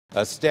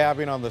A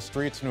stabbing on the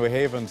streets of New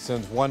Haven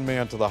sends one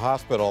man to the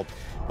hospital.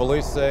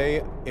 Police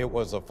say it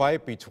was a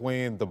fight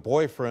between the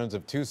boyfriends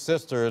of two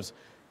sisters,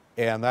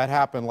 and that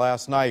happened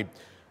last night.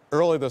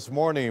 Early this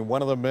morning,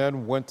 one of the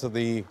men went to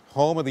the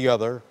home of the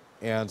other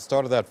and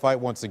started that fight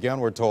once again,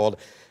 we're told.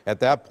 At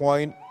that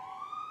point,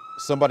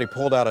 somebody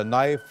pulled out a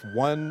knife.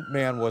 One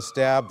man was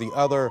stabbed, the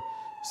other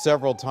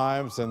several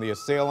times, and the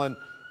assailant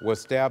was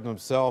stabbed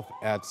himself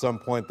at some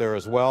point there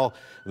as well.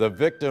 The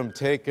victim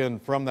taken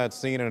from that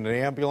scene in an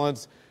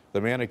ambulance. The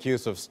man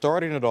accused of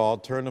starting it all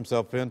turned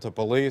himself in to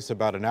police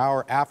about an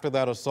hour after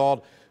that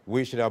assault.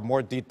 We should have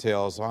more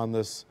details on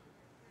this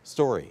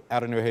story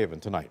out of New Haven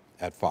tonight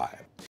at 5.